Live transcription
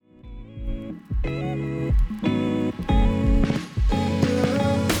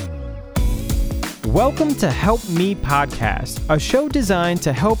Welcome to Help Me Podcast, a show designed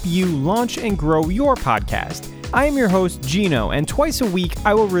to help you launch and grow your podcast. I am your host, Gino, and twice a week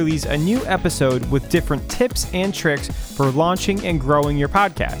I will release a new episode with different tips and tricks for launching and growing your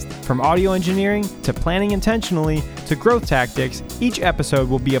podcast. From audio engineering to planning intentionally to growth tactics, each episode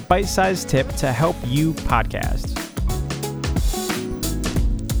will be a bite-sized tip to help you podcast.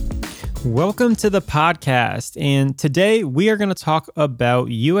 Welcome to the podcast, and today we are going to talk about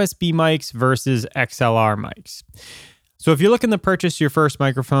USB mics versus XLR mics. So if you're looking to purchase your first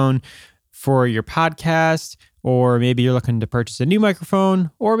microphone for your podcast, or maybe you're looking to purchase a new microphone,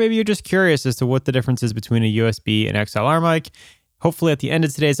 or maybe you're just curious as to what the difference is between a USB and XLR mic, hopefully at the end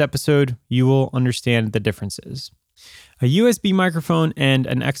of today's episode, you will understand the differences. A USB microphone and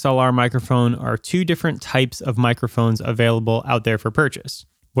an XLR microphone are two different types of microphones available out there for purchase.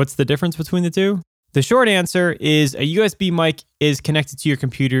 What's the difference between the two? The short answer is a USB mic is connected to your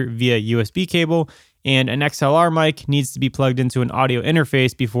computer via USB cable, and an XLR mic needs to be plugged into an audio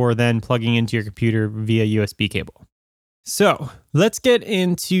interface before then plugging into your computer via USB cable. So let's get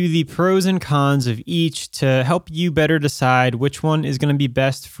into the pros and cons of each to help you better decide which one is going to be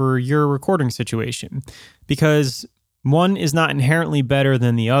best for your recording situation, because one is not inherently better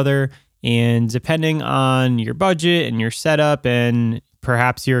than the other, and depending on your budget and your setup and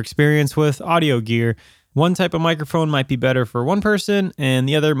perhaps your experience with audio gear, one type of microphone might be better for one person and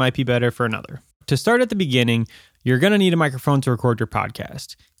the other might be better for another. To start at the beginning, you're going to need a microphone to record your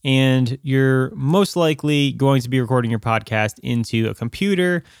podcast. And you're most likely going to be recording your podcast into a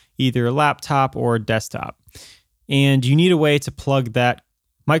computer, either a laptop or a desktop. And you need a way to plug that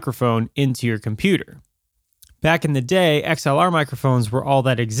microphone into your computer. Back in the day, XLR microphones were all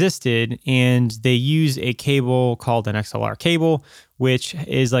that existed, and they use a cable called an XLR cable, which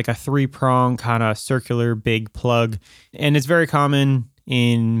is like a 3-prong kind of circular big plug. And it's very common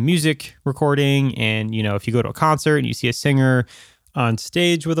in music recording. And, if you go to a concert and you see a singer on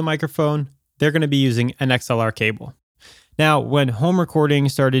stage with a microphone, they're going to be using an XLR cable. Now, when home recording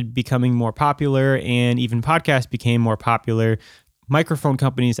started becoming more popular and even podcasts became more popular, microphone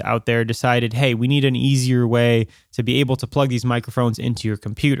companies out there decided, hey, we need an easier way to be able to plug these microphones into your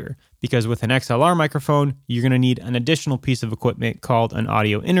computer. Because with an XLR microphone, you're going to need an additional piece of equipment called an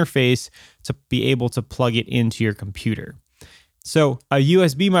audio interface to be able to plug it into your computer. So a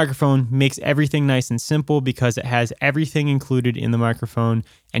USB microphone makes everything nice and simple because it has everything included in the microphone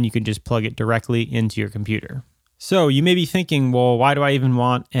and you can just plug it directly into your computer. So you may be thinking, well, why do I even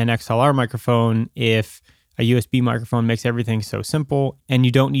want an XLR microphone if a USB microphone makes everything so simple and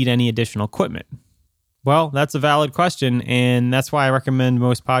you don't need any additional equipment? Well, that's a valid question, and that's why I recommend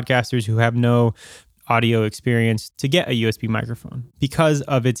most podcasters who have no audio experience to get a USB microphone because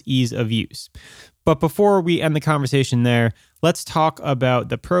of its ease of use. But before we end the conversation there, let's talk about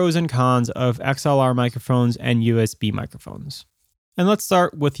the pros and cons of XLR microphones and USB microphones. And let's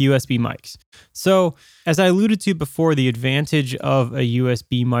start with USB mics. So, as I alluded to before, the advantage of a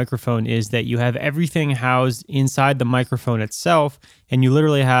USB microphone is that you have everything housed inside the microphone itself, and you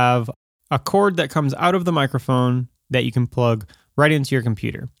literally have a cord that comes out of the microphone that you can plug right into your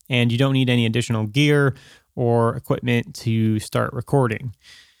computer, and you don't need any additional gear or equipment to start recording.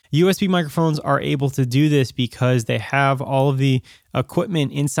 USB microphones are able to do this because they have all of the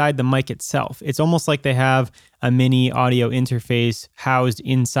equipment inside the mic itself. It's almost like they have a mini audio interface housed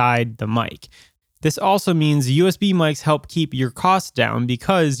inside the mic. This also means USB mics help keep your costs down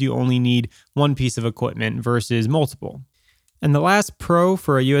because you only need one piece of equipment versus multiple. And the last pro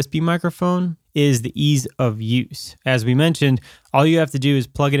for a USB microphone is the ease of use. As we mentioned, all you have to do is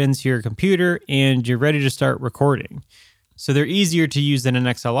plug it into your computer and you're ready to start recording. So they're easier to use than an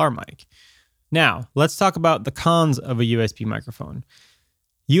XLR mic. Now, let's talk about the cons of a USB microphone.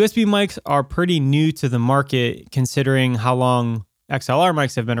 USB mics are pretty new to the market considering how long XLR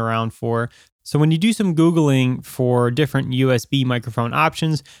mics have been around for. So when you do some Googling for different USB microphone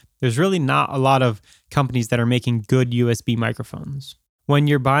options, there's really not a lot of companies that are making good USB microphones. When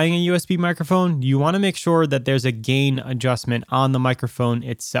you're buying a USB microphone, you want to make sure that there's a gain adjustment on the microphone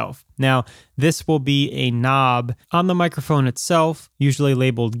itself. Now, this will be a knob on the microphone itself, usually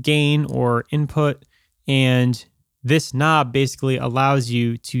labeled gain or input, and this knob basically allows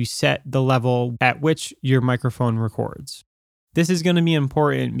you to set the level at which your microphone records. This is going to be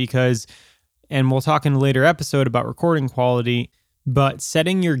important because, and we'll talk in a later episode about recording quality, but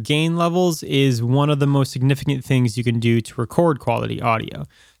setting your gain levels is one of the most significant things you can do to record quality audio.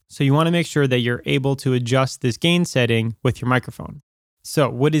 So you want to make sure that you're able to adjust this gain setting with your microphone.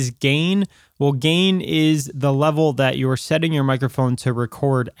 So what is gain? Well, gain is the level that you're setting your microphone to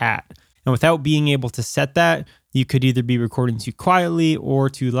record at. And without being able to set that, you could either be recording too quietly or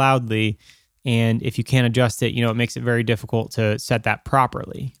too loudly. And if you can't adjust it, it makes it very difficult to set that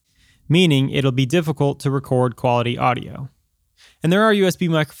properly, meaning it'll be difficult to record quality audio. And there are USB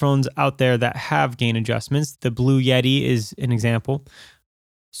microphones out there that have gain adjustments. The Blue Yeti is an example.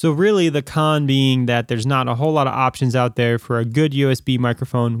 So really the con being that there's not a whole lot of options out there for a good USB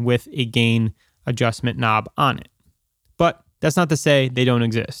microphone with a gain adjustment knob on it. But that's not to say they don't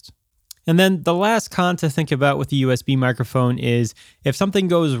exist. And then the last con to think about with the USB microphone is if something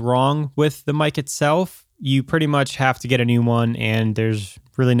goes wrong with the mic itself, you pretty much have to get a new one and there's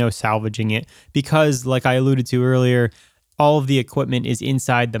really no salvaging it because, like I alluded to earlier, all of the equipment is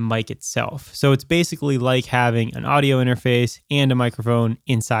inside the mic itself. So it's basically like having an audio interface and a microphone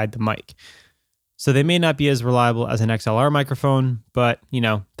inside the mic. So they may not be as reliable as an XLR microphone, but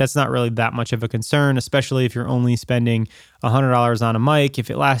that's not really that much of a concern, especially if you're only spending $100 on a mic.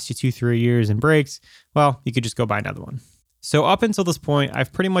 If it lasts you 2-3 years and breaks, well, you could just go buy another one. So up until this point,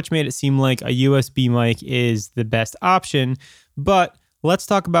 I've pretty much made it seem like a USB mic is the best option, but let's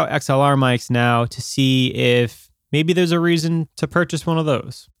talk about XLR mics now to see if maybe there's a reason to purchase one of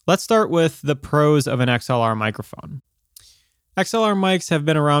those. Let's start with the pros of an XLR microphone. XLR mics have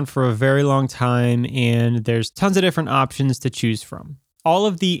been around for a very long time, and there's tons of different options to choose from. All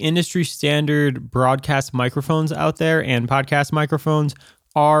of the industry standard broadcast microphones out there and podcast microphones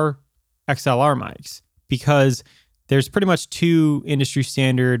are XLR mics because there's pretty much two industry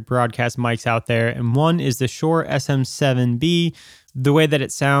standard broadcast mics out there, and one is the Shure SM7B. The way that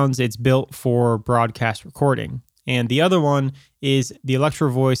it sounds, it's built for broadcast recording. And the other one is the Electro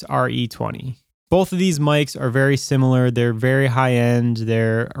Voice RE20. Both of these mics are very similar. They're very high end.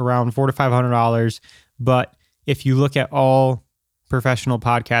 They're around $400 to $500. But if you look at all professional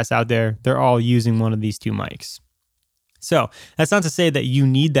podcasts out there, they're all using one of these two mics. So that's not to say that you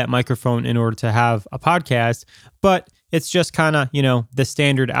need that microphone in order to have a podcast, but it's just kind of, the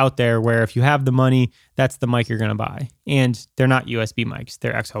standard out there where if you have the money, that's the mic you're going to buy. And they're not USB mics,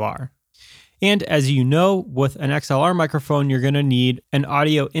 they're XLR. And as you know, with an XLR microphone, you're going to need an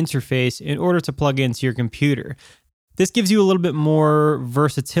audio interface in order to plug into your computer. This gives you a little bit more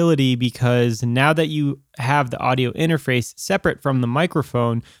versatility because now that you have the audio interface separate from the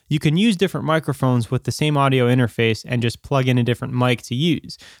microphone, you can use different microphones with the same audio interface and just plug in a different mic to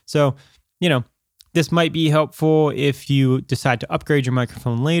use. So, this might be helpful if you decide to upgrade your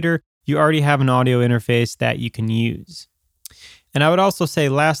microphone later. You already have an audio interface that you can use. And I would also say,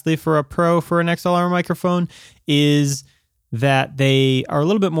 lastly, for a pro for an XLR microphone is that they are a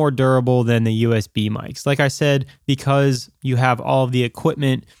little bit more durable than the USB mics. Like I said, because you have all of the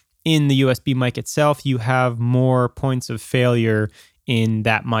equipment in the USB mic itself, you have more points of failure in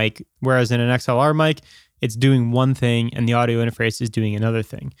that mic. Whereas in an XLR mic, it's doing one thing and the audio interface is doing another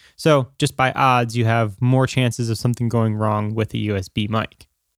thing. So just by odds, you have more chances of something going wrong with the USB mic.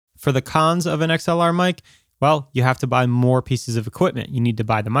 For the cons of an XLR mic, well, you have to buy more pieces of equipment. You need to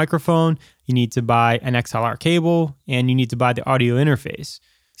buy the microphone, you need to buy an XLR cable, and you need to buy the audio interface.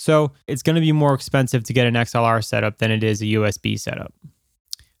 So it's going to be more expensive to get an XLR setup than it is a USB setup.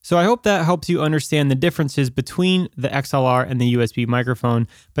 So I hope that helps you understand the differences between the XLR and the USB microphone.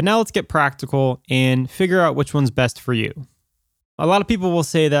 But now let's get practical and figure out which one's best for you. A lot of people will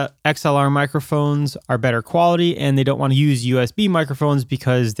say that XLR microphones are better quality and they don't want to use USB microphones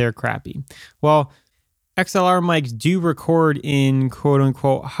because they're crappy. Well, XLR mics do record in quote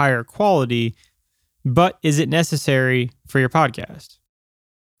unquote higher quality, but is it necessary for your podcast?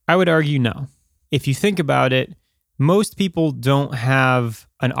 I would argue no. If you think about it, most people don't have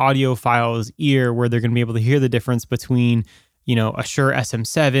an audiophile's ear where they're going to be able to hear the difference between, a Shure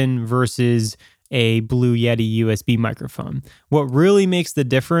SM7 versus a Blue Yeti USB microphone. What really makes the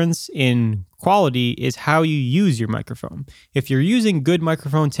difference in quality is how you use your microphone. If you're using good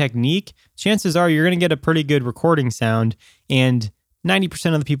microphone technique, chances are you're going to get a pretty good recording sound, and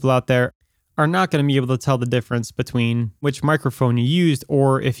 90% of the people out there are not going to be able to tell the difference between which microphone you used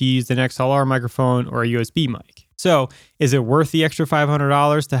or if you used an XLR microphone or a USB mic. So, is it worth the extra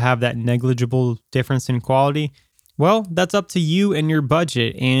 $500 to have that negligible difference in quality? Well, that's up to you and your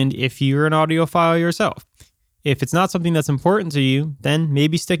budget, and if you're an audiophile yourself. If it's not something that's important to you, then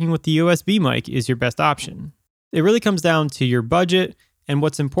maybe sticking with the USB mic is your best option. It really comes down to your budget and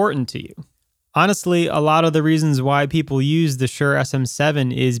what's important to you. Honestly, a lot of the reasons why people use the Shure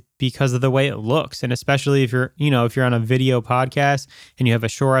SM7 is because of the way it looks, and especially if you're on a video podcast and you have a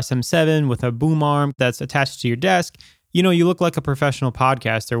Shure SM7 with a boom arm that's attached to your desk, you look like a professional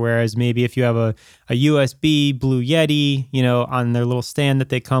podcaster, whereas maybe if you have a USB Blue Yeti, on their little stand that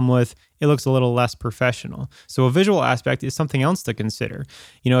they come with, it looks a little less professional. So a visual aspect is something else to consider.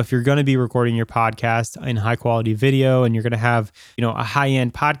 If you're going to be recording your podcast in high quality video and you're going to have, a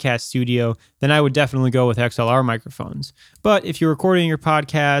high-end podcast studio, then I would definitely go with XLR microphones. But if you're recording your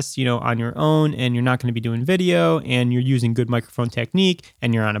podcast, on your own and you're not going to be doing video and you're using good microphone technique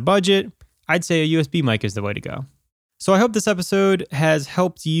and you're on a budget, I'd say a USB mic is the way to go. So I hope this episode has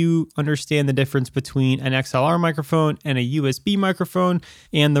helped you understand the difference between an XLR microphone and a USB microphone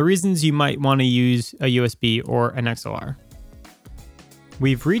and the reasons you might want to use a USB or an XLR.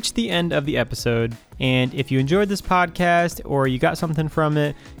 We've reached the end of the episode, and if you enjoyed this podcast or you got something from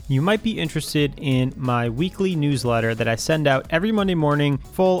it, you might be interested in my weekly newsletter that I send out every Monday morning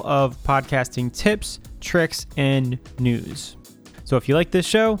full of podcasting tips, tricks, and news. So if you like this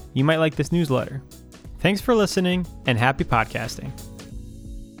show, you might like this newsletter. Thanks for listening and happy podcasting.